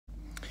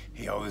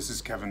Yo, this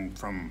is Kevin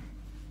from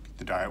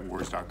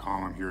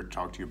thedietwars.com. I'm here to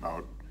talk to you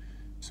about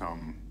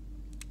some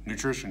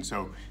nutrition.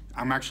 So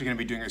I'm actually going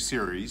to be doing a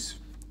series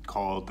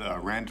called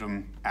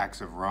Random Acts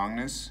of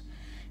Wrongness.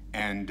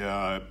 And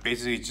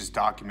basically it just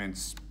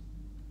documents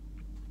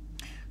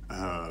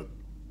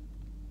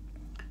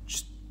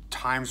just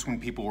times when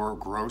people were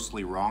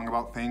grossly wrong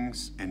about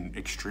things, and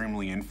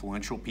extremely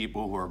influential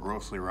people who are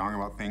grossly wrong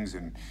about things,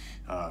 and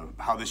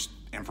how this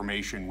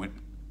information went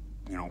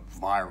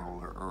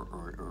viral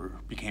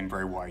or became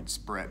very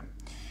widespread.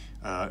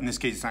 In this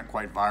case, it's not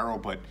quite viral,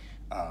 but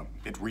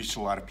it reached a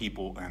lot of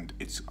people, and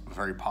it's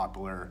very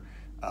popular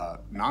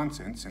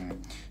nonsense,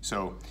 and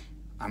so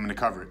I'm going to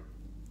cover it.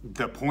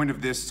 The point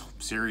of this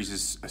series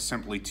is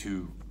simply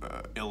to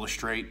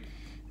illustrate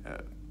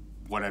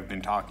what I've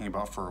been talking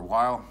about for a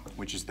while,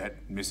 which is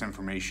that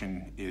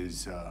misinformation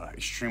is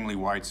extremely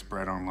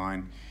widespread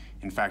online.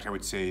 In fact, I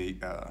would say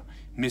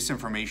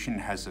misinformation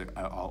has a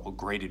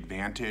great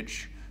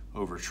advantage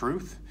over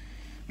truth.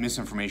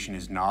 Misinformation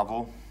is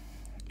novel.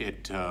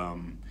 It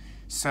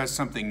says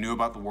something new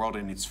about the world,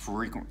 and it's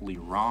frequently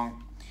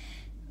wrong.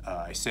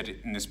 I said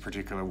it in this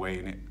particular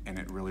way, and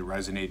it really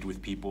resonated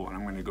with people, and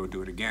I'm going to go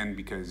do it again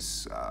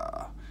because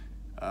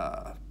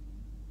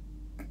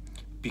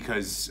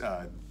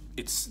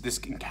this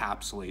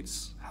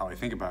encapsulates how I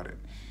think about it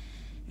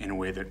in a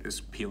way that is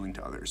appealing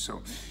to others.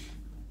 So,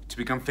 to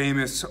become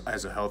famous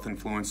as a health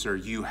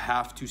influencer, you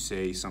have to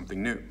say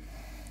something new.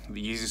 The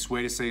easiest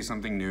way to say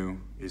something new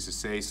is to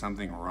say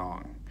something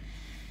wrong.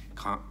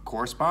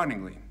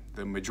 Correspondingly,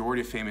 the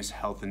majority of famous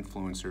health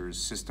influencers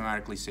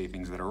systematically say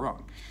things that are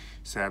wrong.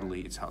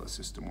 Sadly, it's how the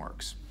system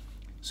works.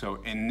 So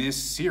in this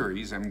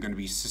series, I'm going to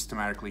be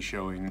systematically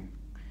showing,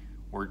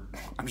 or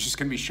I'm just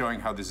going to be showing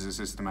how this is a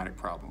systematic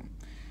problem,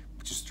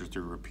 just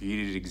through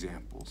repeated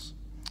examples.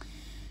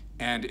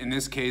 And in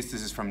this case,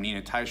 this is from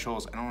Nina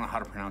Teicholz. I don't know how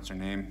to pronounce her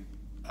name.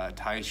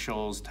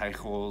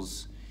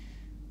 Teicholz.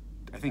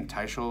 I think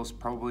Teicholz,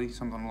 probably,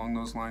 something along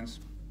those lines.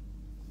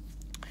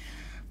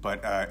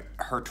 But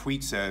her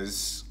tweet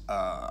says,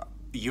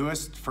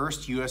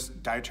 first U.S.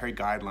 dietary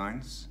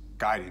guidance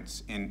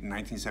in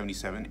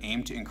 1977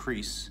 aimed to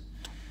increase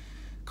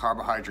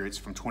carbohydrates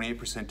from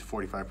 28% to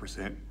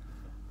 45%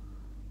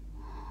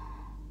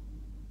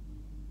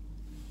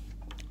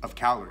 of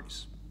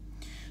calories.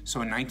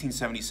 So in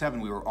 1977,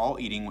 we were all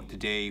eating what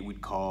today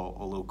we'd call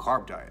a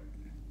low-carb diet.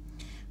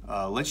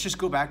 Let's just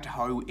go back to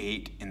how we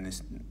ate in the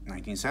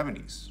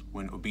 1970s,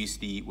 when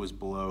obesity was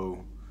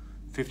below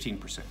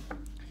 15%.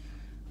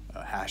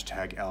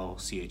 Hashtag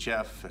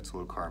LCHF, that's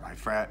low carb, high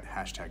fat,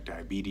 hashtag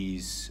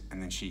diabetes,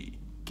 and then she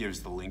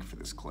gives the link for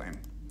this claim.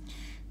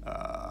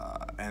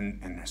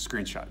 And a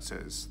screenshot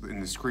says, in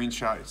the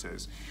screenshot it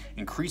says,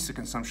 increase the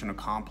consumption of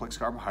complex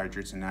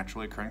carbohydrates and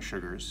naturally occurring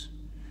sugars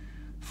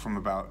from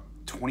about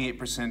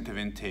 28% of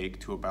intake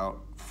to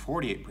about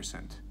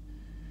 48%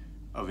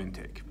 of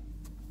intake.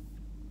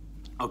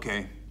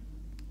 Okay,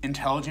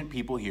 intelligent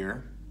people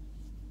here.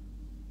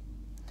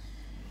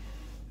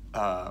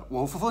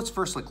 Well, let's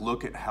first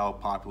look at how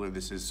popular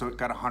this is. So it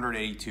got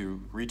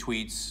 182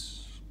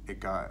 retweets. It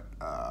got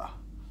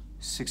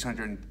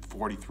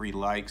 643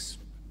 likes,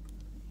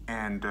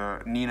 and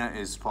Nina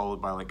is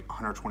followed by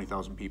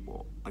 120,000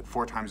 people,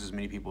 4 times as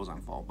many people as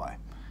I'm followed by.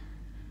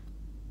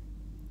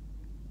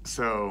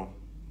 So,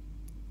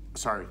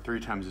 sorry, 3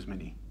 times as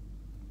many.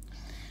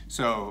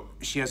 So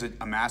she has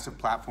a massive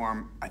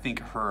platform. I think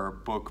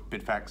her book,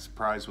 Big Fat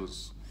Surprise,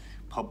 was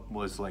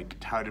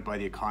touted by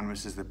The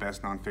Economist as the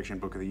best nonfiction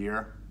book of the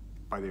year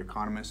by The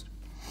Economist.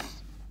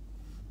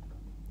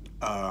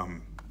 I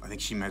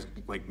think she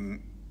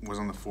was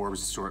on the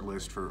Forbes short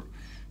list for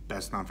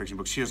best nonfiction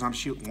book. She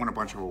won a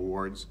bunch of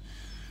awards.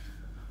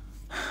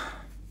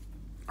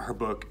 Her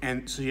book,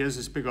 and so she has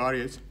this big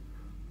audience.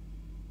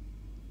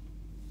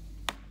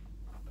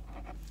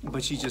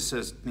 But she just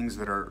says things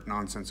that are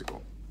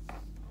nonsensical.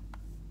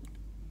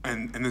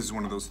 And this is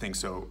one of those things.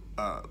 So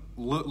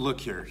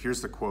look here.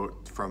 Here's the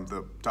quote from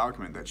the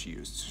document that she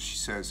used. So she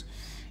says,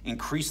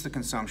 increase the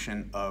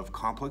consumption of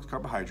complex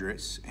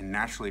carbohydrates and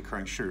naturally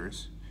occurring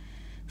sugars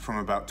from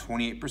about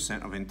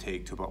 28% of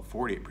intake to about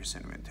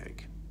 48% of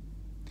intake.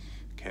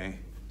 Okay,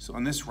 so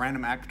in this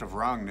random act of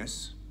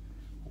wrongness,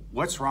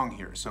 what's wrong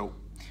here? So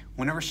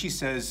whenever she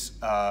says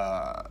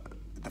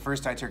the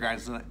first dietary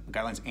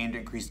guidelines aim to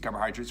increase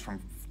carbohydrates from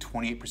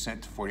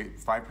 28% to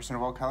 45%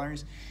 of all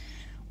calories,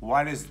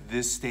 why does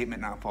this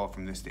statement not fall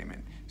from this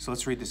statement? So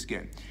let's read this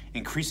again.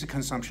 Increase the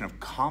consumption of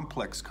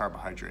complex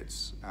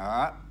carbohydrates.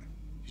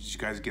 Did you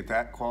guys get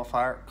that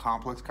qualifier?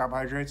 Complex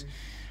carbohydrates.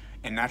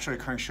 And naturally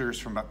occurring sugars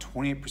from about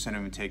 28%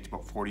 of intake to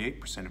about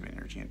 48% of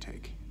energy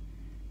intake.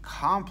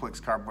 Complex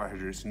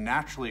carbohydrates,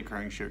 naturally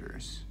occurring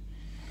sugars.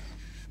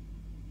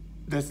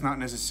 That's not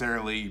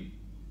necessarily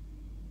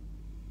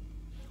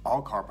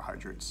all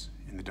carbohydrates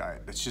in the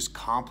diet. That's just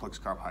complex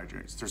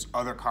carbohydrates. There's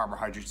other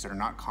carbohydrates that are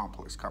not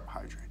complex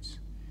carbohydrates.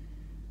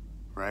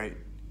 Right?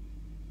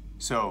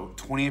 So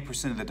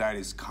 28% of the diet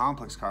is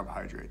complex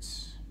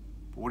carbohydrates.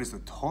 But what is the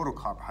total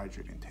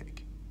carbohydrate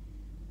intake?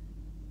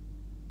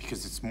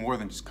 because it's more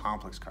than just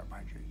complex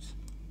carbohydrates.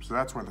 So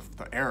that's where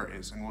the error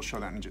is, and we'll show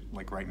that in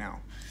like right now.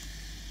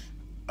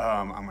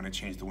 I'm going to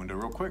change the window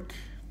real quick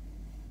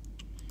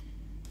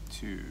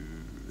to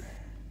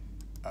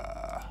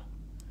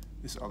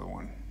this other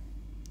one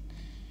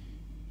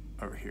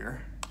over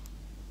here,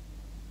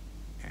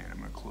 and I'm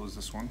going to close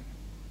this one,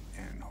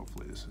 and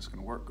hopefully this is going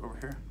to work over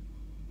here.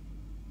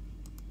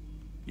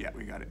 Yeah,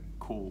 we got it.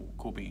 Cool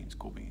beans,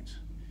 cool beans.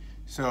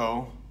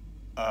 So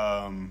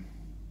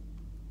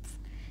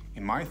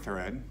in my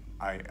thread,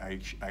 I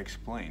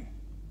explain.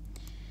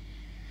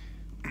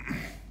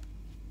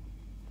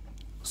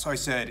 So I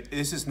said,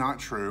 this is not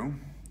true.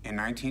 In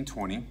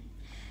 1920,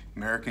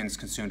 Americans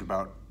consumed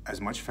about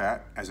as much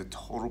fat as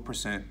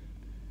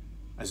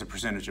a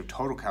percentage of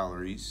total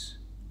calories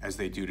as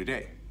they do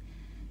today,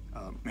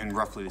 and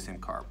roughly the same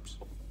carbs.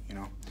 You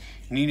know,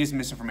 Nina's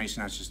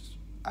misinformation. That's just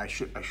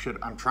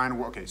I'm trying to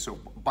work. Okay, so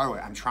by the way,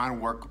 I'm trying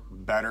to work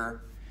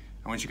better.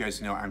 I want you guys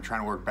to know I'm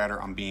trying to work better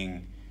on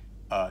being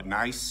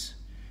nice,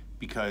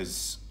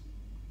 because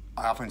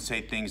I often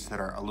say things that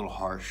are a little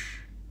harsh.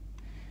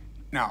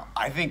 Now,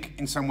 I think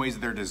in some ways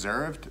they're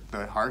deserved,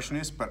 the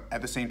harshness, but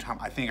at the same time,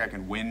 I think I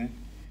can win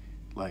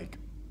like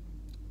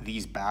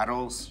these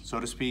battles, so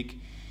to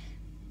speak,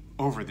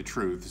 over the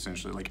truth,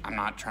 essentially. Like, I'm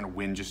not trying to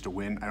win just to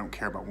win. I don't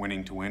care about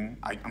winning to win.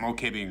 I'm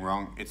okay being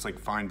wrong. It's like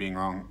fine being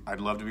wrong.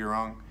 I'd love to be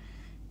wrong,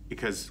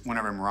 because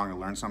whenever I'm wrong, I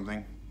learn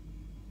something.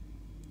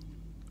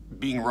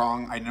 Being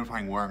wrong,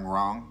 identifying where I'm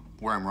wrong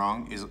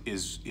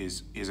is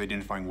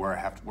identifying where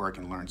I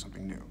can learn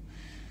something new.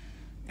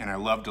 And I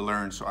love to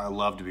learn, so I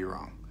love to be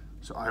wrong.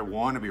 So I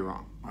want to be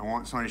wrong. I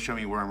want somebody to show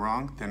me where I'm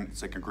wrong, then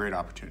it's like a great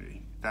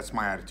opportunity. That's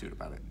my attitude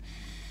about it.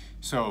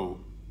 So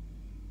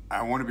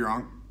I want to be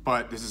wrong,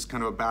 but this is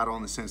kind of a battle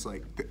in the sense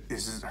like,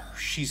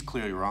 she's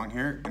clearly wrong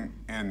here,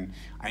 and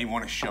I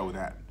want to show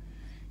that.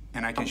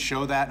 And I can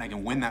show that, and I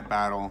can win that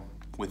battle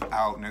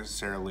without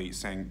necessarily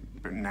saying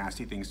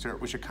nasty things to her,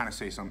 which I kind of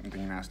say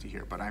something nasty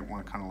here, but I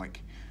want to kind of like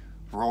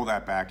roll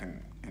that back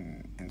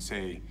and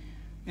say,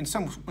 in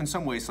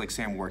some ways, like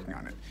say I'm working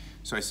on it.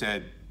 So I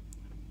said,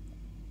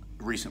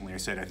 recently, I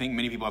think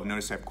many people have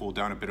noticed I've cooled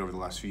down a bit over the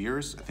last few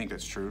years. I think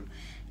that's true.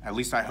 At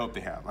least I hope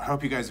they have. I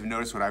hope you guys have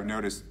noticed what I've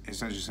noticed.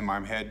 It's not just in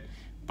my head,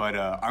 but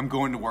I'm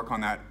going to work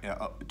on that,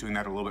 doing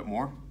that a little bit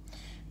more.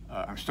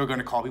 I'm still going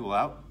to call people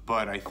out,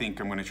 but I think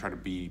I'm going to try to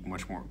be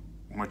much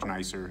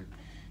nicer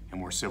and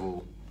more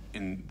civil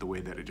in the way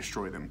that I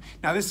destroy them.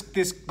 Now, this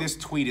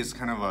tweet is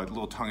kind of a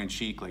little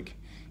tongue-in-cheek. Like,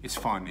 it's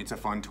fun. It's a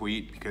fun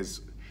tweet because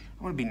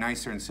I want to be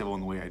nicer and civil in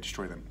the way I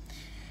destroy them.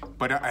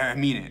 But I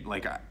mean it.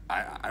 Like,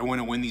 I want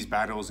to win these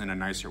battles in a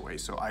nicer way.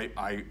 So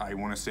I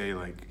want to say,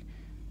 like,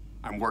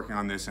 I'm working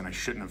on this, and I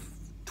shouldn't have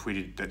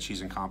tweeted that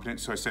she's incompetent.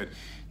 So I said,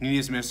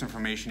 Nina's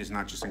misinformation is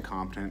not just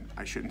incompetent.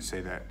 I shouldn't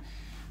say that.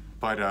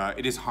 But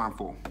it is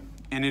harmful.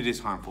 And it is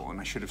harmful. And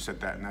I should have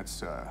said that. And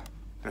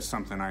that's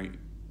something I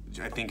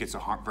think it's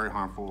very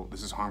harmful.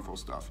 This is harmful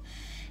stuff.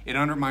 It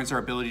undermines our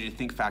ability to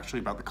think factually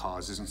about the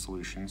causes and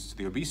solutions to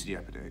the obesity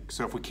epidemic.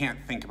 So if we can't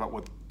think about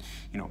what,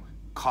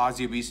 caused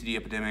the obesity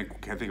epidemic, we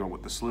can't think about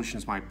what the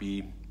solutions might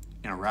be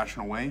in a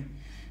rational way,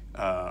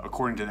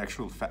 according to the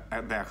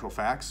actual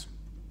facts,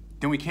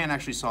 then we can't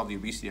actually solve the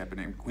obesity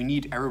epidemic. We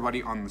need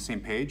everybody on the same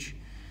page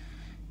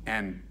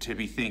and to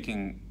be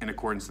thinking in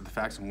accordance with the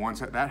facts. And once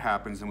that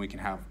happens, then we can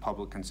have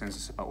public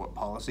consensus about what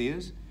policy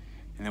is,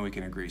 and then we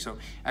can agree. So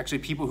actually,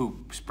 people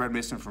who spread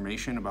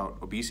misinformation about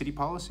obesity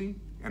policy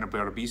and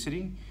about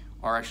obesity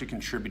are actually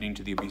contributing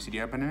to the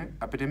obesity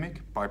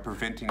epidemic by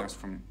preventing us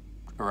from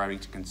arriving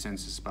to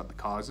consensus about the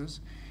causes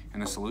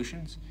and the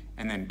solutions,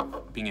 and then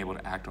being able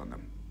to act on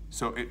them.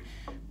 So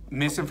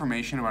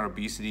misinformation about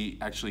obesity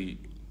actually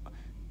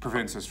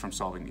prevents us from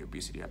solving the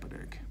obesity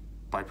epidemic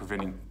by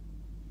preventing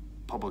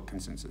public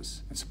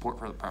consensus and support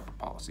for the proper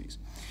policies.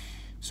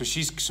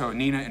 So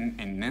Nina,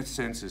 in this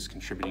sense, is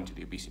contributing to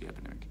the obesity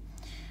epidemic.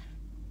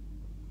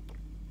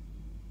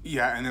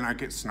 Yeah, and then I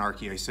get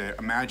snarky. I say,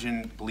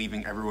 imagine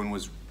believing everyone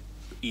was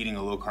eating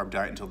a low-carb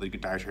diet until the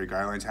dietary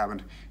guidelines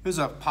happened. It was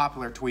a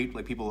popular tweet,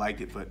 like people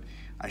liked it, but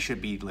I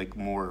should be like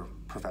more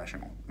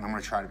professional, and I'm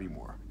gonna try to be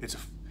more. It's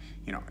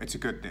a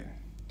good thing.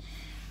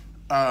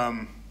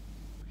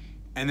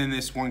 And then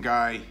this one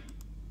guy,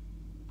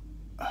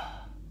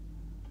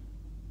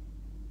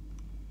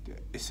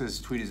 it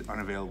says tweet is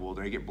unavailable.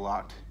 Did I get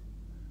blocked?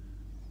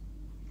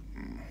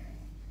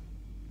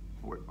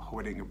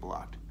 I didn't get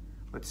blocked.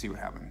 Let's see what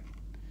happened.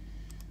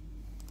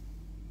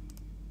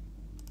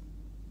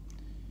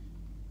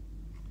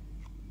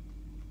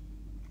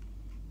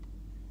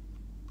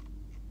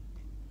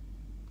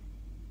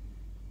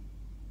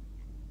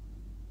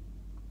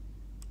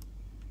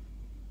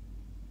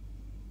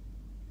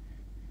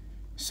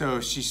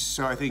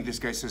 So I think this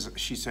guy says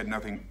she said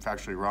nothing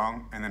factually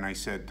wrong, and then I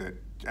said that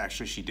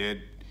actually she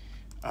did.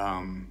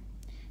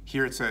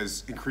 Here it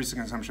says increase the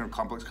consumption of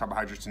complex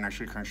carbohydrates and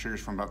naturally occurring sugars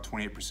from about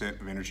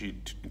 28% of energy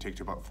intake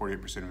to about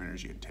 48% of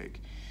energy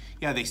intake.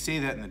 Yeah, they say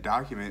that in the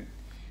document,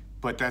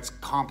 but that's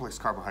complex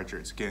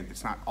carbohydrates. Again,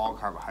 it's not all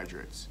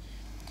carbohydrates.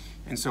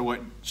 And so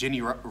what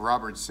Jenny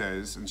Roberts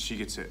says, and she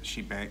gets it,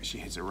 she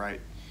hits it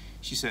right.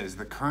 She says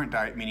the current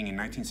diet, meaning in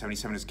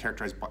 1977, is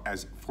characterized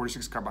as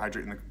 46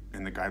 carbohydrate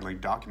in the guideline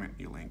document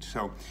you linked.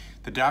 So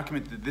the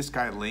document that this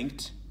guy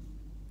linked,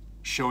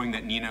 showing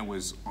that Nina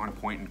was on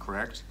point and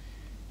correct,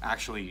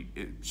 actually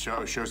it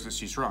shows that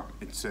she's wrong.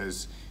 It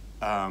says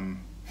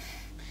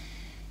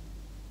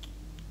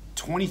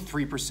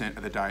 23%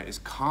 of the diet is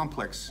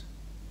complex.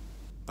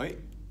 Wait.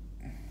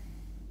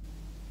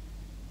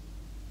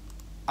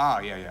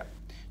 Yeah.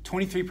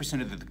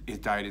 23% of the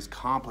diet is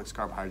complex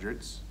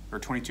carbohydrates, or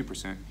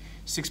 22%.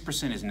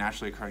 6% is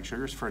naturally occurring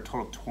sugars, for a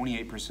total of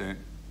 28%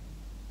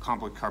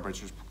 complex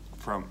carbohydrates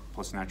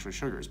plus natural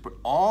sugars. But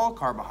all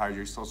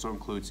carbohydrates also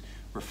includes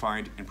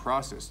refined and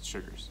processed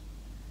sugars,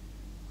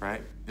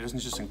 right? It doesn't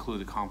just include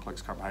the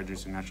complex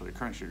carbohydrates and naturally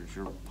occurring sugars. It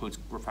includes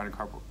refined and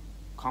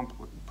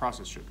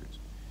processed sugars.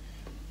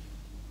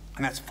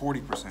 And that's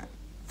 40%,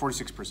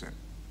 46%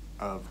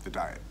 of the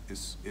diet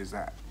is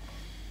that.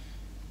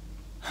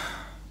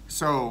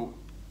 So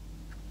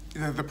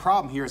the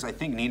problem here is, I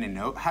think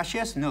Nina how she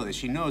has to know this.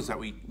 She knows that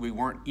we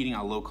weren't eating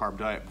a low-carb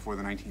diet before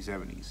the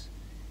 1970s.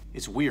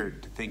 It's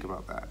weird to think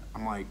about that.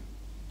 I'm like,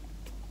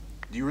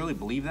 do you really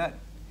believe that?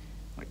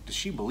 Like, does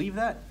she believe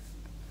that?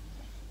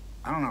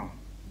 I don't know.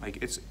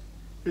 Like, it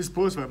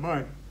blows my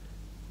mind.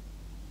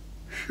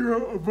 She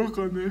wrote a book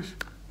on this.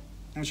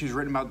 And she's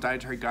written about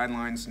dietary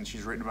guidelines, and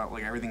she's written about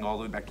like everything all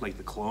the way back to like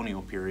the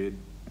colonial period,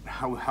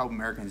 how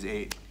Americans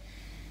ate.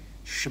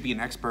 She should be an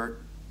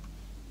expert.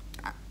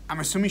 I'm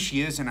assuming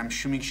she is, and I'm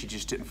assuming she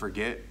just didn't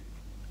forget.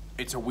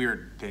 It's a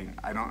weird thing.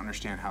 I don't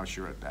understand how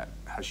she wrote that,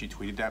 how she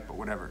tweeted that, but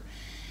whatever.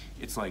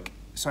 It's like,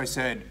 so I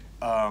said,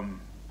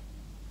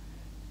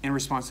 in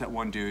response to that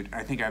one dude,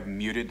 I think I've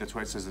muted, that's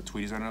why it says the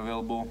tweet is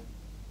unavailable.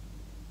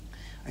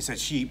 I said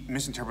she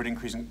misinterpreted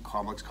increasing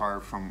complex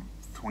carb from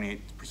 28%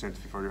 to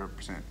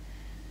 45%.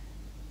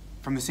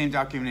 From the same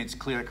document, it's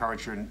clear that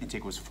carbohydrate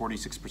intake was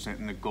 46%,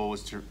 and the goal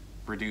was to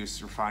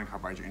reduce refined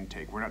carbohydrate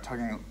intake. We're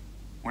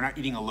not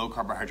eating a low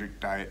carbohydrate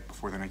diet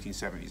before the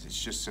 1970s.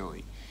 It's just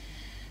silly.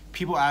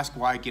 People ask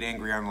why I get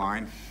angry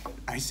online.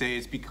 I say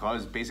it's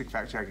because basic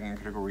fact-checking and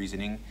critical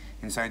reasoning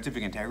and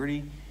scientific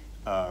integrity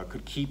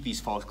could keep these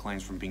false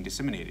claims from being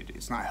disseminated.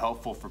 It's not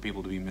helpful for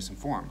people to be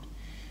misinformed.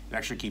 It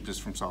actually keeps us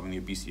from solving the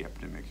obesity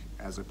epidemic,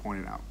 as I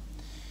pointed out.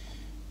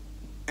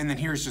 And then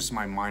here's just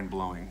my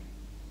mind-blowing.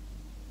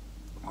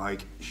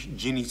 Like,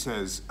 Ginny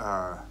says,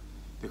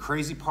 the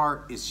crazy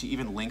part is she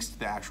even links to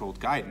the actual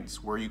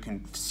guidance, where you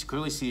can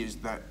clearly see is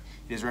that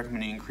it is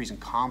recommending increasing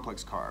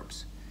complex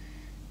carbs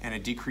and a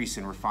decrease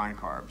in refined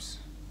carbs.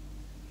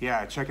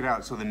 Yeah, check it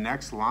out. So the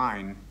next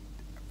line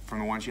from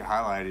the ones you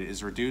highlighted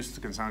is reduce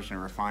the consumption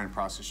of refined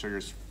processed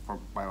sugars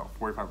by about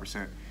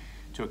 45%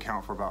 to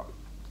account for about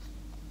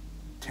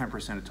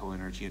 10% of total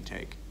energy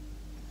intake.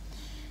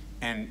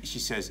 And she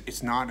says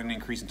it's not an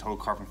increase in total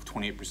carb from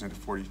 28% to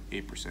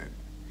 48%.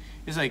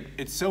 It's like,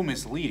 it's so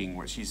misleading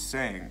what she's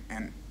saying,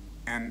 and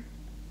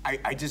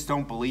I just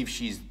don't believe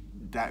she's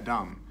that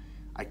dumb.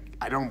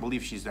 I don't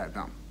believe she's that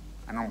dumb.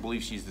 I don't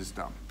believe she's this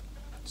dumb.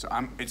 So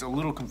it's a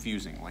little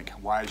confusing, like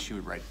why she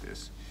would write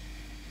this.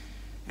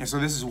 And so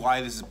this is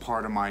why this is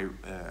part of my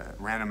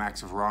Random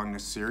Acts of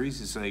Wrongness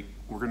series. It's like,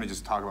 we're gonna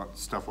just talk about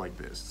stuff like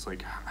this. It's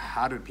like,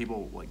 how did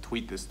people like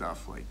tweet this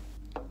stuff? Like,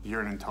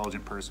 you're an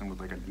intelligent person with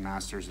like a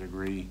master's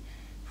degree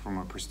from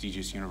a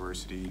prestigious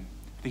university.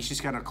 I think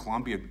she's got a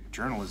Columbia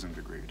journalism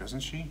degree,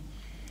 doesn't she?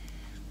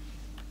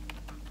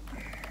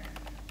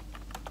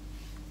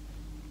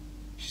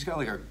 She's got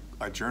like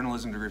a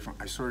journalism degree from,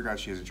 I swear to God,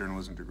 she has a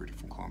journalism degree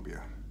from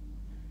Columbia.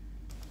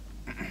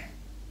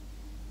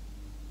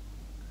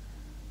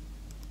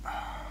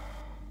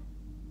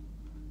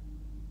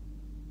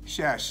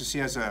 Yeah, she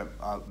has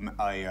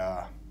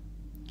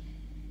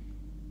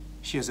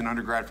she has an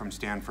undergrad from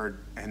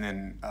Stanford, and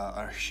then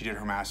she did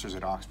her master's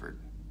at Oxford,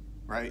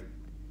 right?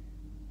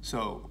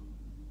 So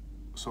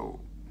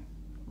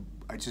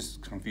it's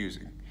just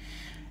confusing.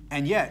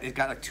 And yet, it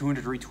got like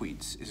 200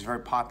 retweets. It's very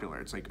popular.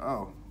 It's like,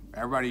 oh,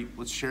 everybody,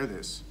 let's share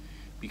this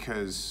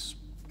because,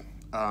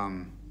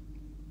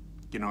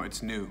 you know,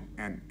 it's new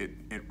and it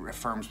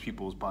affirms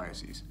people's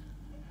biases.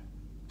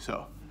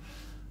 So,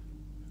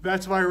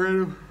 that's my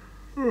random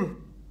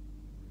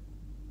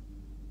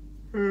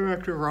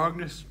act of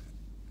wrongness.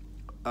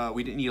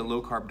 We didn't eat a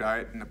low-carb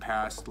diet in the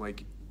past,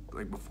 like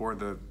before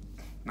the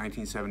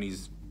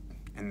 1970s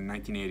and the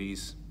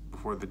 1980s.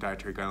 Before the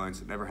dietary guidelines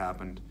that never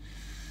happened.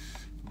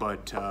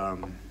 But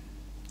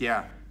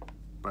yeah,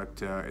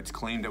 but it's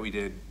claimed that we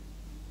did,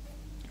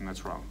 and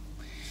that's wrong.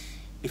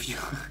 If you,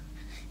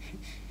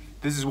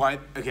 this is why,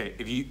 okay,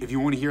 if you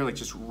want to hear like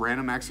just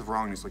random acts of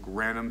wrongness, like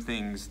random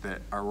things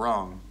that are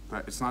wrong,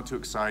 but it's not too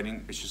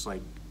exciting, it's just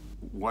like,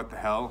 what the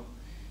hell?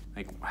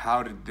 Like,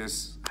 how did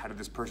this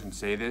person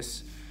say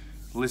this?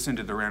 Listen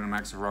to the Random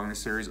Acts of Wrongness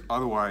series,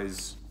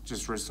 otherwise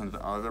just listen to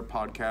the other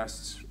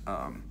podcasts.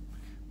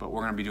 But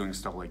we're going to be doing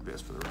stuff like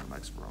this for the Random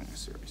Acts of Wrongness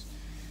series.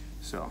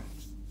 So,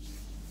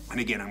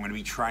 and again, I'm going to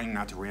be trying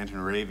not to rant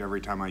and rave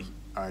every time I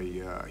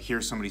hear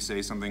somebody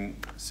say something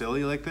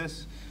silly like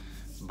this.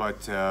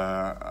 But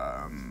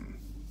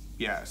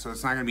yeah, so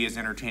it's not gonna be as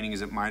entertaining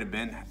as it might have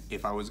been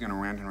if I was gonna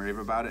rant and rave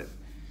about it,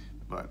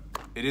 but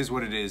it is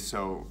what it is.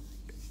 So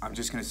I'm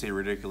just gonna say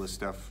ridiculous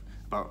stuff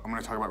I'm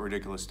gonna talk about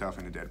ridiculous stuff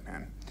in a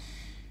deadpan.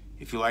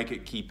 If you like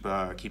it, keep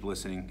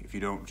listening. If you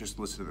don't, just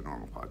listen to the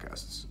normal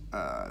podcasts.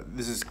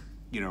 This is,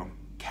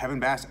 Kevin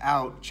Bass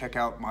out. Check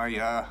out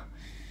my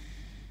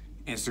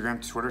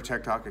Instagram, Twitter,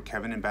 TikTok at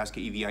Kevin and Bass,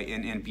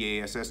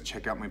 KEVINNBASS.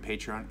 Check out my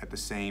Patreon at the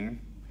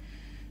same.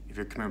 If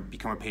you're going to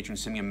become a patron,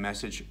 send me a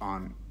message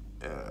on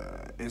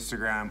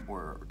Instagram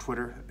or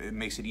Twitter. It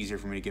makes it easier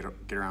for me to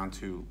get around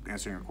to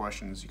answering your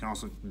questions. You can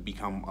also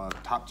become a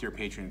top tier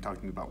patron and talk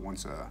to me about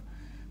once a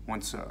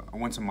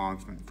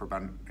month for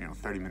about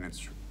 30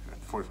 minutes,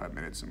 45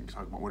 minutes, and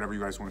talk about whatever you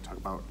guys want to talk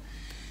about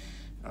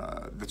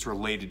that's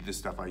related to the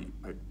stuff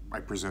I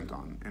present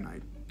on and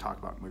I talk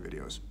about in my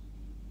videos.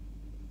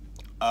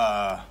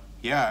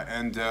 Yeah,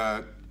 and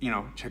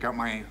check out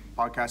my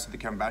podcast at The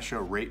Kevin Bass Show.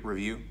 Rate,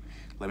 review.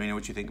 Let me know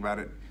what you think about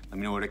it. Let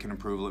me know what I can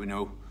improve. Let me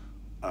know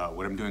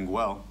what I'm doing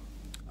well.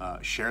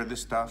 Share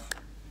this stuff.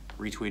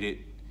 Retweet it.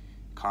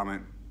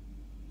 Comment.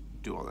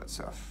 Do all that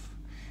stuff.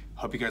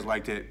 Hope you guys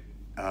liked it.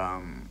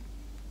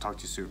 Talk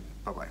to you soon.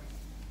 Bye-bye.